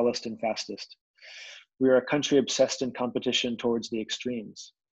biggest, tallest, and fastest. We are a country obsessed in competition towards the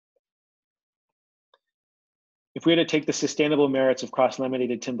extremes. If we are to take the sustainable merits of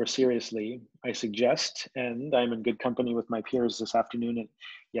cross-laminated timber seriously, I suggest, and I'm in good company with my peers this afternoon at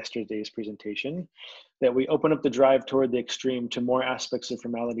yesterday's presentation, that we open up the drive toward the extreme to more aspects of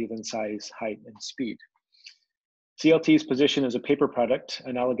formality than size, height, and speed. CLT's position as a paper product,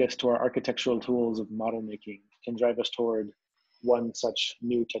 analogous to our architectural tools of model making, can drive us toward one such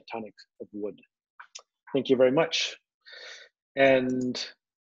new tectonic of wood. Thank you very much. And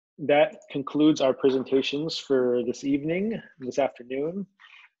that concludes our presentations for this evening, this afternoon.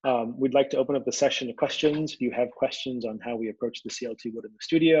 We'd like to open up the session to questions. If you have questions on how we approach the CLT wood in the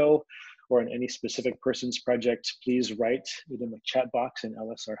studio or on any specific person's project, please write it in the chat box and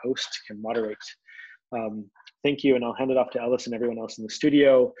Ellis, our host, can moderate. Thank you, and I'll hand it off to Ellis and everyone else in the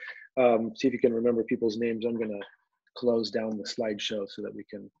studio. See if you can remember people's names. I'm gonna close down the slideshow so that we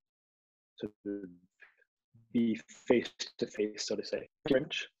can sort of be face-to-face, so to say. Thank you very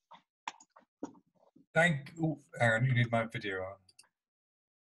much. Oh, hang on, you need my video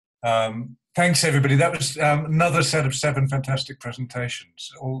on. Thanks, everybody. That was another set of 7 fantastic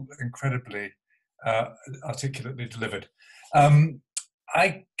presentations, all incredibly articulately delivered.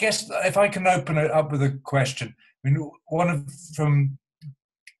 I guess if I can open it up with a question. I mean, from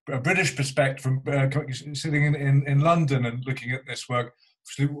a British perspective, from sitting in London and looking at this work,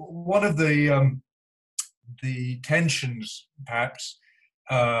 one of the tensions, perhaps,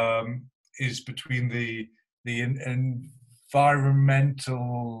 is between the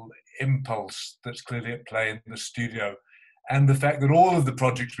environmental impulse that's clearly at play in the studio and the fact that all of the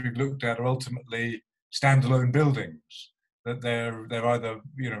projects we've looked at are ultimately standalone buildings, that they're either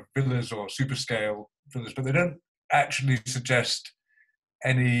villas or superscale villas, but they don't actually suggest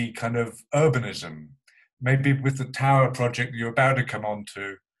any kind of urbanism. Maybe with the tower project that you're about to come on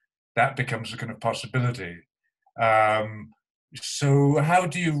to, that becomes a kind of possibility. So how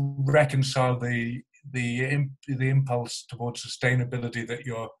do you reconcile the impulse towards sustainability that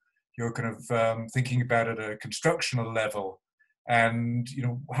you're kind of thinking about at a constructional level, and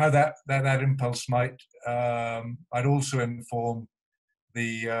how that impulse might also inform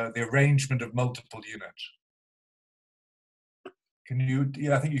the arrangement of multiple units? Can you?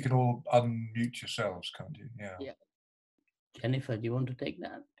 Yeah, I think you can all unmute yourselves, can't you? Yeah. Yeah. Jennifer, do you want to take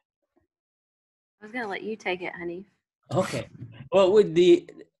that? I was going to let you take it, Hanif. Okay. Well,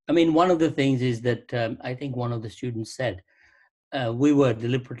 one of the things is that I think one of the students said we were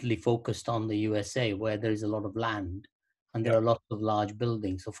deliberately focused on the USA, where there is a lot of land and there are lots of large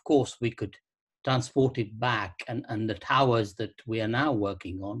buildings. Of course, we could transport it back and the towers that we are now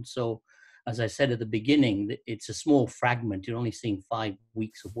working on. So, as I said at the beginning, it's a small fragment. You're only seeing 5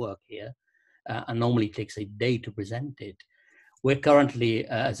 weeks of work here, and normally it takes a day to present it. We're currently,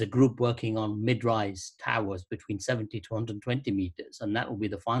 as a group, working on mid-rise towers between 70 to 120 meters, and that will be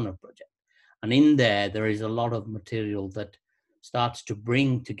the final project. And in there is a lot of material that starts to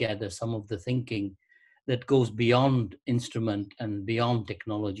bring together some of the thinking that goes beyond instrument and beyond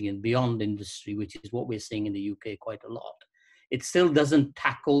technology and beyond industry, which is what we're seeing in the UK quite a lot. It still doesn't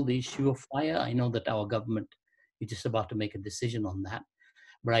tackle the issue of fire. I know that our government is just about to make a decision on that.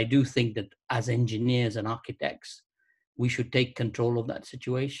 But I do think that as engineers and architects, we should take control of that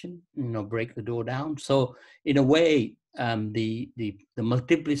situation, break the door down. So in a way, the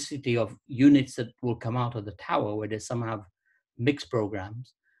multiplicity of units that will come out of the tower, where there's some have mixed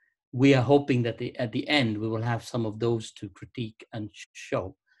programs, we are hoping that at the end, we will have some of those to critique and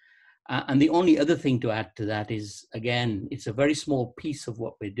show. And the only other thing to add to that is, again, it's a very small piece of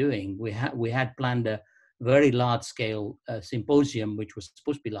what we're doing. We had planned a very large-scale symposium, which was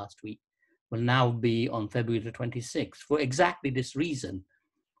supposed to be last week, will now be on February the 26th for exactly this reason,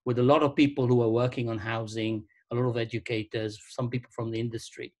 with a lot of people who are working on housing, a lot of educators, some people from the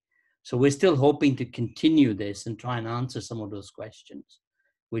industry. So we're still hoping to continue this and try and answer some of those questions,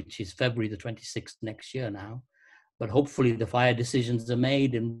 which is February the 26th next year now. But hopefully the fire decisions are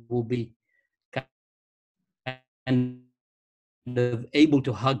made and we'll be kind of able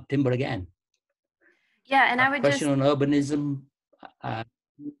to hug timber again. Yeah, and I would question on urbanism.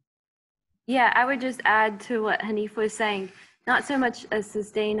 Yeah, I would just add to what Hanif was saying, not so much a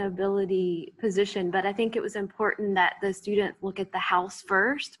sustainability position, but I think it was important that the students look at the house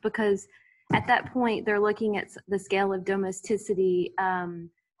first, because at that point they're looking at the scale of domesticity,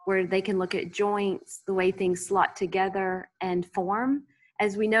 where they can look at joints, the way things slot together and form.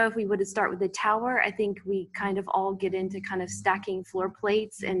 As we know, if we were to start with the tower, I think we kind of all get into kind of stacking floor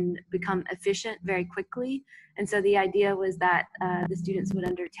plates and become efficient very quickly. And so the idea was that the students would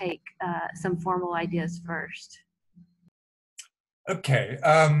undertake some formal ideas first. Okay,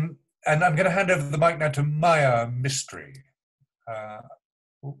 and I'm going to hand over the mic now to Maya Mystery.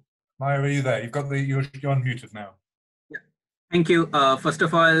 Maya, are you there? You're unmuted now. Yeah, thank you. First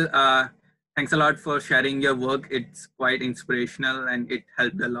of all, thanks a lot for sharing your work. It's quite inspirational and it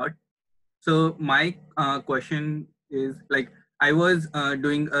helped a lot. So my question is, like, I was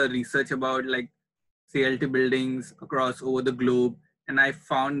doing a research about like CLT buildings across over the globe, and I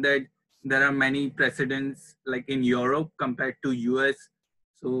found that there are many precedents like in Europe compared to US.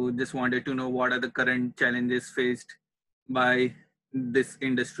 So just wanted to know what are the current challenges faced by this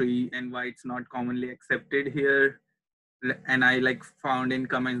industry and why it's not commonly accepted here. And I like found in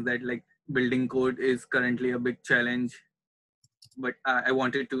comments that like building code is currently a big challenge, but I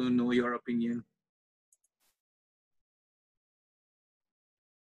wanted to know your opinion.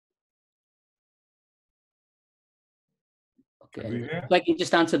 Okay, if I can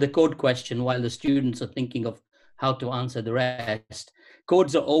just answer the code question while the students are thinking of how to answer the rest.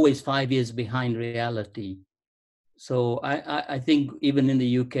 Codes are always 5 years behind reality. So I think even in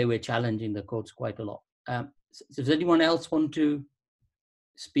the UK, we're challenging the codes quite a lot. Does anyone else want to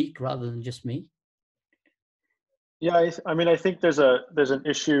speak rather than just me? Yeah, I mean, I think there's an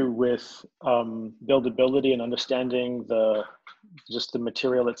issue with buildability and understanding just the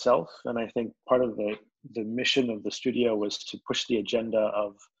material itself. And I think part of the mission of the studio was to push the agenda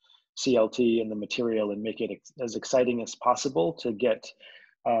of CLT and the material and make it as exciting as possible to get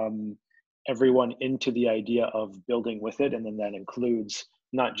everyone into the idea of building with it. And then that includes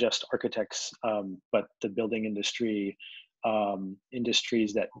not just architects, but the building industry,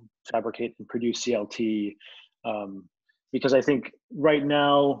 industries that fabricate and produce CLT. Because I think right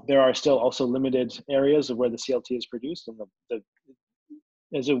now there are still also limited areas of where the CLT is produced, and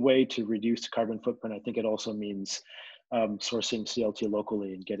as a way to reduce carbon footprint, I think it also means sourcing CLT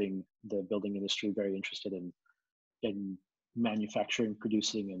locally and getting the building industry very interested in manufacturing,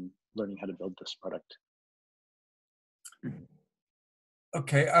 producing, and learning how to build this product.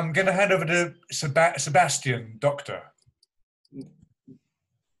 Okay, I'm going to hand over to Sebastian, Doctor.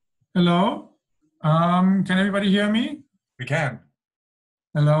 Hello, can everybody hear me? We can.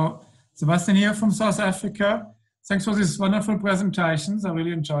 Hello, Sebastian here from South Africa. Thanks for these wonderful presentations. I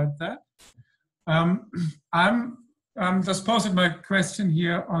really enjoyed that. I'm just posted my question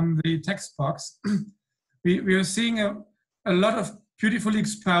here on the text box. We are seeing a lot of beautifully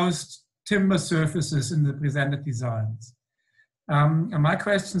exposed timber surfaces in the presented designs. And my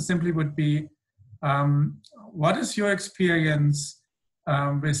question simply would be, what is your experience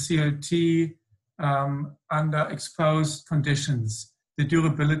with CLT under exposed conditions, the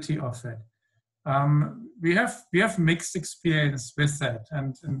durability of it? We have mixed experience with that,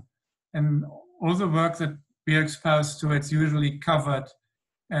 and all the work that we are exposed to, it's usually covered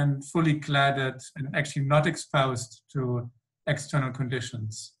and fully cladded and actually not exposed to external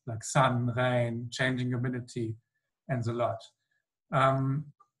conditions like sun, rain, changing humidity, and the lot.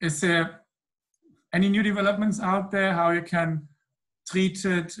 Is there any new developments out there how you can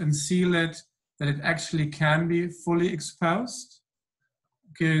treated and sealed that it actually can be fully exposed?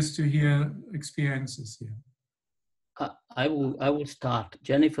 Curious to hear experiences here. I will start.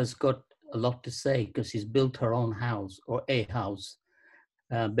 Jennifer's got a lot to say because she's built her own house, or a house,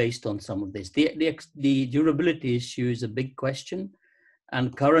 based on some of this. The durability issue is a big question.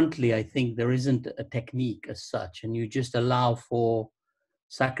 And currently, I think there isn't a technique as such, and you just allow for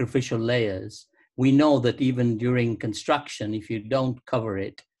sacrificial layers. We know that even during construction, if you don't cover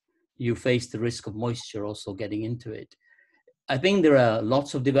it, you face the risk of moisture also getting into it. I think there are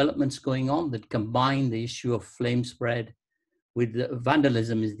lots of developments going on that combine the issue of flame spread with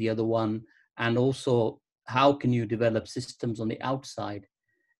vandalism is the other one, and also how can you develop systems on the outside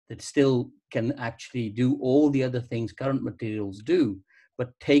that still can actually do all the other things current materials do,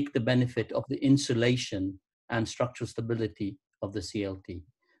 but take the benefit of the insulation and structural stability of the CLT.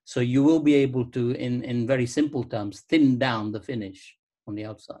 So you will be able to, in very simple terms, thin down the finish on the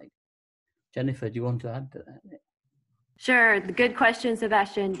outside. Jennifer, do you want to add to that? Sure, good question,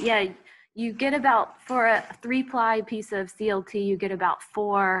 Sebastian. Yeah, you get about, for a 3-ply piece of CLT, you get about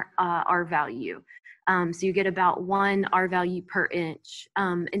 4 R value. So you get about 1 R value per inch.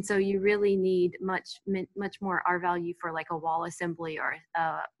 And so you really need much more R value for like a wall assembly or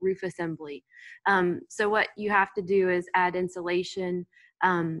a roof assembly. So what you have to do is add insulation.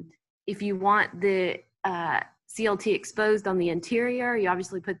 If you want the CLT exposed on the interior, you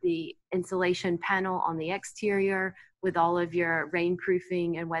obviously put the insulation panel on the exterior with all of your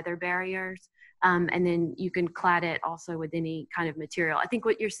rainproofing and weather barriers. And then you can clad it also with any kind of material. I think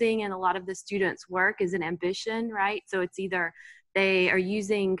what you're seeing in a lot of the students' work is an ambition, right? So it's either they are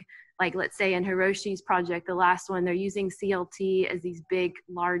using, like let's say in Hiroshi's project, the last one, they're using CLT as these big,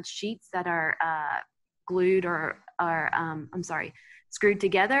 large sheets that are glued or screwed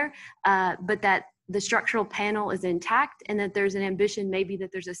together, but that the structural panel is intact, and that there's an ambition maybe that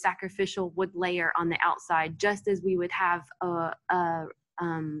there's a sacrificial wood layer on the outside, just as we would have a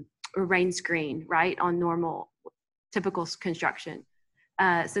rain screen, right, on normal, typical construction.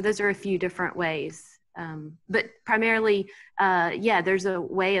 So those are a few different ways. But primarily, yeah, there's a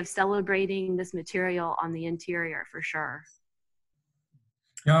way of celebrating this material on the interior for sure.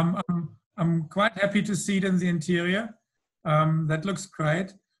 Yeah, I'm quite happy to see it in the interior. That looks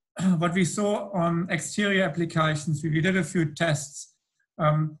great. What we saw on exterior applications, we did a few tests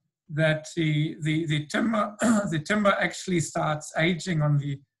that the timber the timber actually starts aging on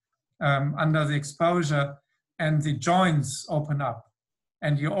the under the exposure, and the joints open up,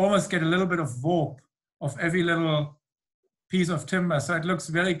 and you almost get a little bit of warp of every little piece of timber. So it looks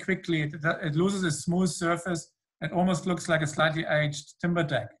very quickly, it loses a smooth surface. It almost looks like a slightly aged timber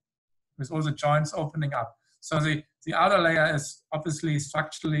deck with all the joints opening up. So the outer layer is obviously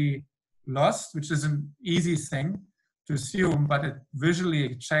structurally lost, which is an easy thing to assume, but it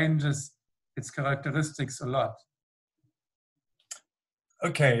visually changes its characteristics a lot.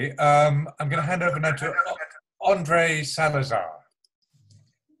 Okay, I'm going to hand over now to Andre Salazar.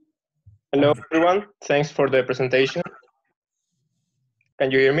 Hello, everyone. Thanks for the presentation. Can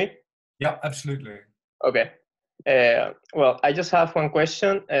you hear me? Yeah, absolutely. Okay. Well, I just have one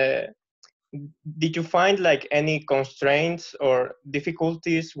question. Did you find like any constraints or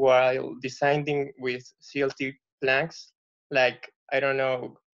difficulties while designing with CLT Blanks? Like, I don't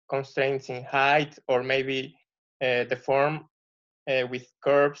know, constraints in height, or maybe the form with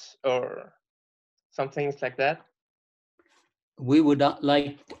curves or some things like that? We would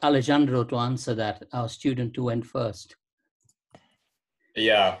like Alejandro to answer that, our student who went first.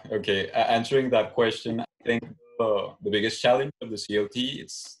 Yeah, okay. Answering that question, I think the biggest challenge of the CLT,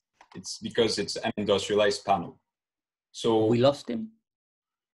 it's because it's an industrialized panel. So we lost him.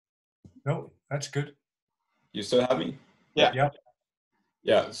 No, that's good. You still have me? Yeah. Yeah.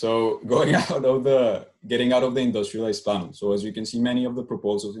 Yeah. So getting out of the industrialized panel. So as you can see, many of the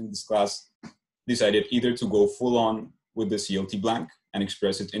proposals in this class decided either to go full on with the CLT blank and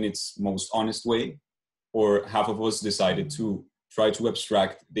express it in its most honest way, or half of us decided to try to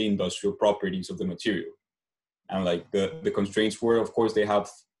abstract the industrial properties of the material. And like the constraints were, of course, they have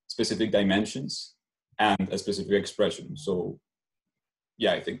specific dimensions and a specific expression. So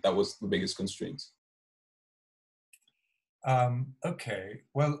yeah, I think that was the biggest constraint. Okay,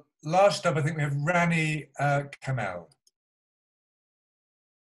 well, last up, I think we have Rani Kamel.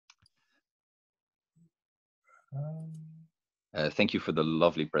 Thank you for the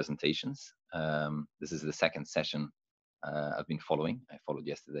lovely presentations. This is the second session I've been following. I followed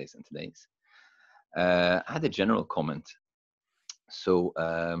yesterday's and today's. I had a general comment. So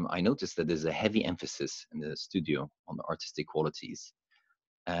I noticed that there's a heavy emphasis in the studio on the artistic qualities.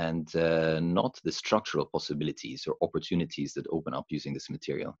 and not the structural possibilities or opportunities that open up using this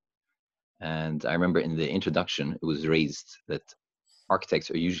material. And I remember in the introduction, it was raised that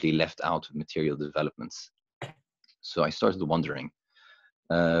architects are usually left out of material developments. So I started wondering,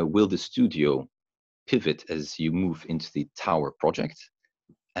 will the studio pivot as you move into the tower project?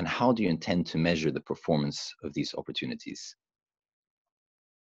 And how do you intend to measure the performance of these opportunities?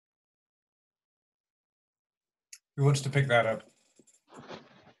 Who wants to pick that up?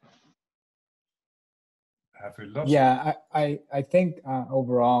 Have we lost? Yeah, I think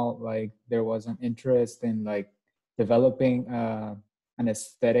overall, like, there was an interest in like developing an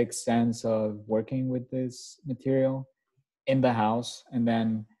aesthetic sense of working with this material in the house, and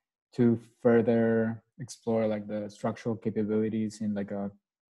then to further explore like the structural capabilities in like a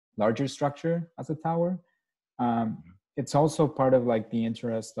larger structure as a tower. It's also part of like the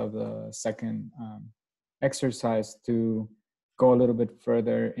interest of the second exercise to go a little bit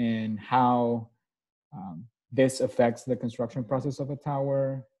further in how this affects the construction process of a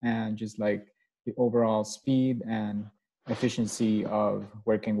tower, and just like the overall speed and efficiency of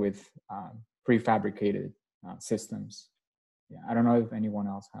working with prefabricated systems. Yeah, I don't know if anyone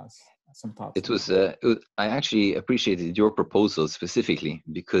else has some thoughts. It was, I actually appreciated your proposal specifically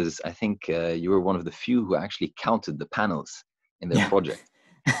because I think you were one of the few who actually counted the panels in their project,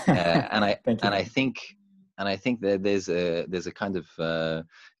 and I think that there's a kind of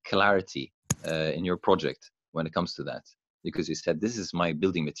clarity in your project when it comes to that, because you said, this is my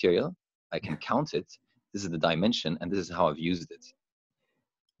building material, I can count it, this is the dimension, and this is how I've used it.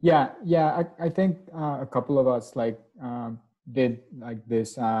 Yeah, I think a couple of us like did like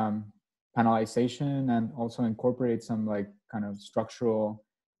this panelization, and also incorporate some like kind of structural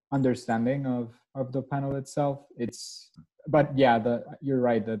understanding of the panel itself. But yeah, you're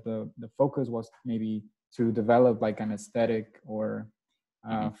right that the focus was maybe to develop like an aesthetic or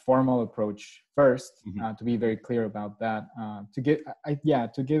formal approach first, to be very clear about that, to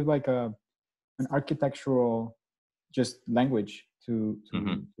give like an architectural just language to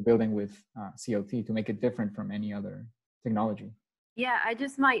building with CLT, to make it different from any other technology. Yeah, I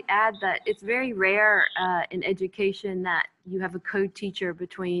just might add that it's very rare in education that you have a co-teacher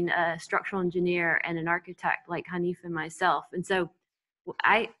between a structural engineer and an architect like Hanif and myself. And so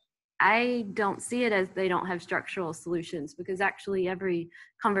I don't see it as they don't have structural solutions, because actually every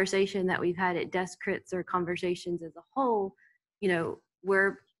conversation that we've had at desk crits or conversations as a whole, you know,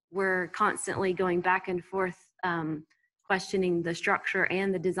 we're constantly going back and forth questioning the structure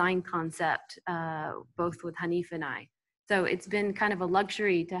and the design concept, both with Hanif and I. So it's been kind of a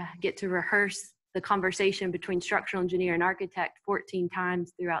luxury to get to rehearse the conversation between structural engineer and architect 14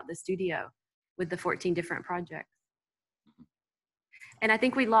 times throughout the studio with the 14 different projects. And I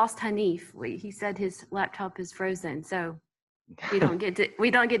think we lost Hanif. He said his laptop is frozen, so we don't get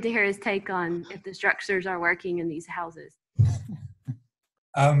to hear his take on if the structures are working in these houses.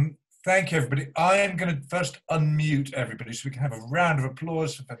 Thank you, everybody. I am going to first unmute everybody so we can have a round of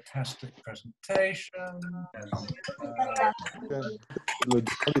applause for fantastic presentation.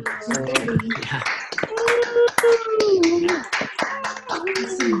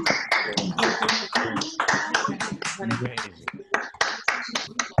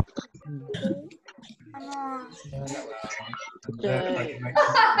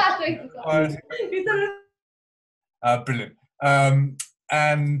 Brilliant.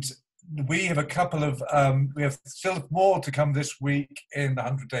 And we have a couple of, we have still more to come this week in the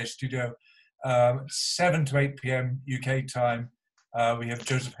 100-Day Studio, 7 to 8 p.m. UK time. We have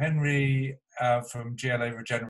Joseph Henry from GLA Regeneration.